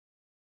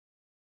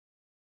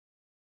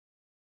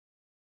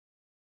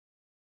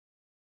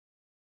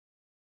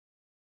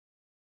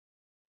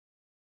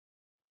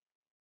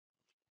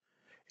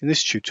In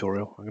this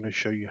tutorial, I'm going to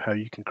show you how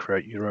you can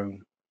create your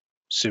own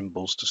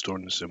symbols to store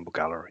in the symbol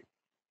gallery.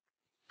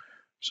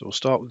 So we'll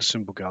start with the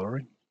symbol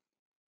gallery.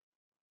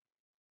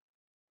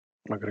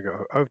 I'm going to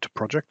go over to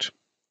project.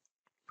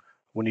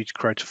 We need to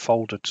create a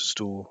folder to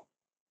store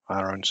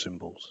our own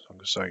symbols. I'm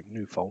going to say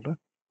new folder.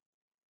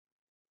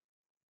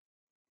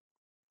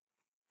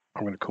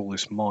 I'm going to call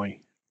this my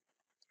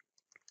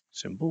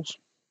symbols.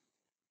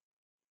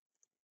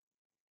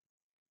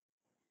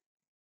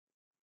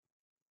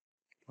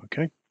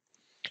 Okay,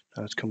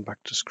 now let's come back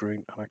to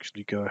screen and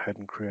actually go ahead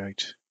and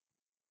create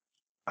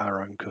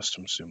our own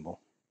custom symbol.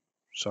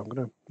 So I'm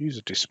going to use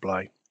a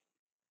display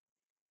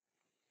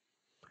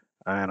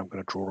and I'm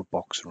going to draw a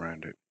box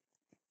around it.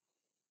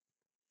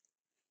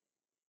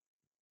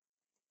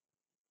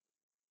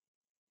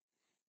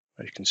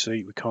 As you can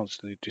see, we can't see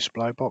the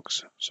display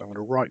box, so I'm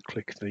going to right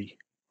click the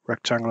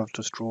rectangle I've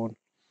just drawn,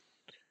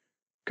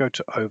 go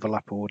to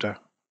overlap order,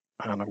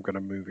 and I'm going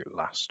to move it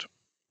last.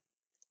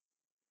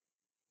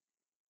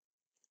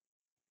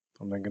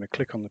 I'm then going to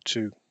click on the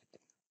two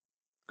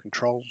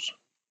controls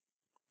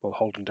while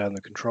holding down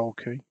the control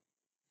key.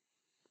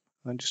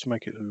 And just to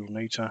make it a little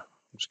neater,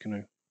 I'm just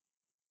going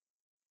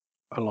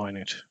to align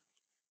it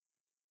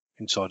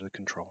inside of the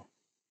control.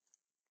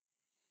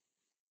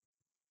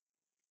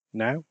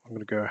 Now I'm going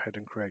to go ahead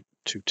and create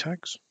two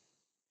tags.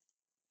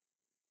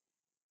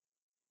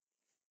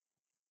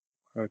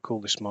 I'm going to call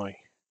this my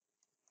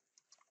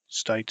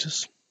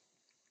status,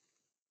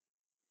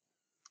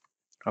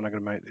 and I'm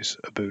going to make this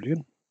a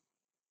boolean.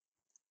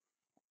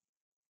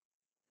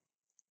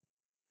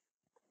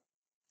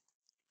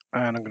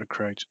 And I'm going to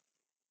create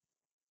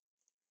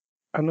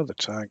another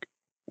tag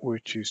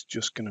which is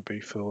just going to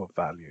be for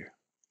value,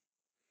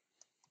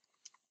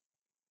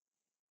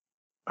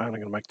 and I'm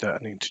going to make that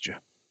an integer.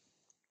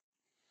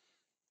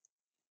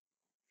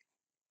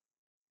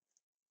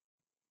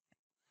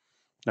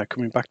 Now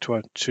coming back to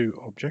our two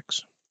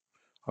objects,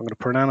 I'm going to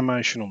put an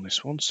animation on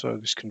this one, so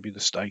this can be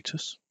the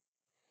status.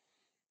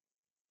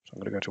 So I'm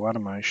going to go to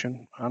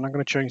animation and I'm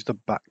going to change the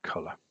back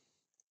color.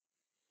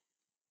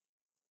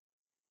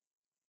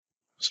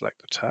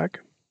 Select the tag,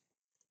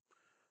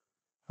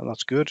 and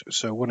that's good.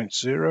 So when it's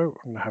 0,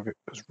 I'm going to have it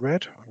as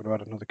red. I'm going to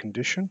add another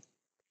condition,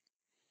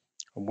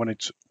 and when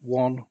it's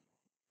 1,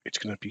 it's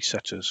going to be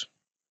set as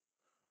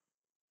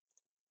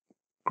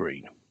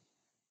green.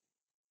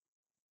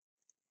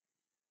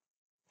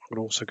 I'm going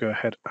to also go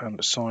ahead and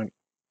assign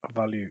a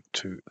value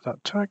to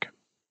that tag,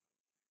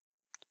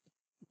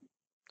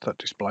 that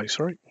display,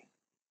 sorry,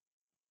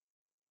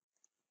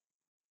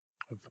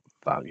 of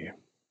value.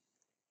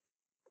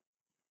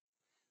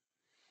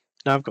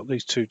 Now I've got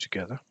these two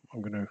together,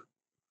 I'm going to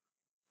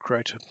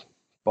create a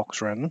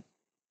box around them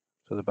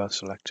so they're both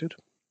selected.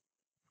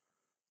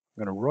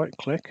 I'm going to right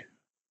click,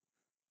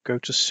 go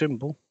to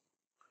symbol,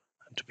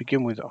 and to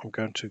begin with I'm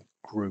going to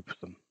group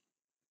them.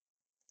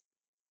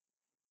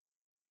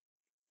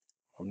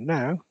 And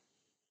now I'm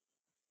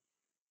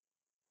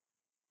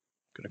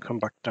going to come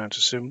back down to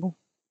symbol.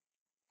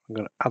 I'm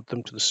going to add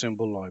them to the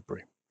symbol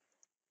library.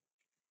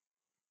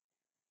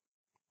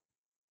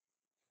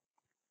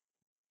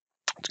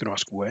 It's going to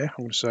ask where. I'm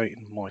going to say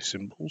in my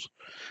symbols.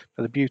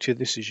 Now the beauty of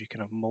this is you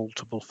can have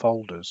multiple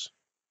folders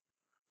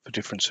for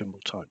different symbol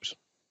types.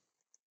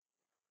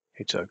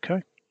 Hit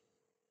OK.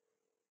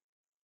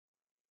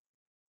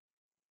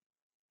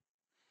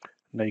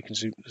 Now you can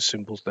see the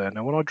symbols there.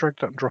 Now when I drag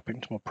that and drop it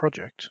into my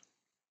project,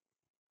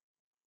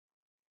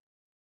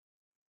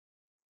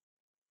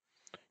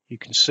 you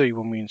can see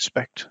when we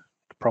inspect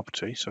the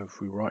property, so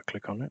if we right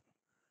click on it,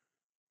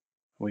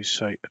 we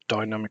say a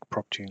dynamic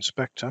property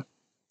inspector.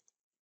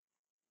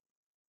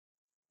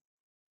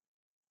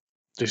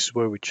 This is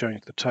where we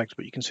change the tags,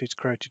 but you can see it's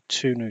created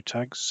two new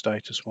tags,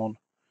 status 1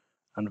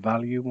 and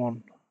value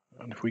 1.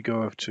 And if we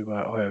go over to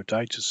our IO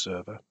data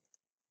server,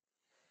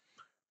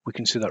 we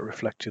can see that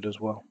reflected as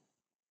well.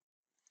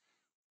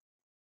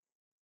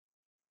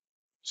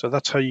 So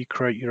that's how you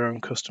create your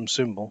own custom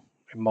symbol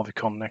in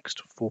Movicon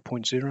Next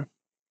 4.0.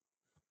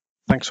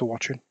 Thanks for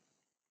watching.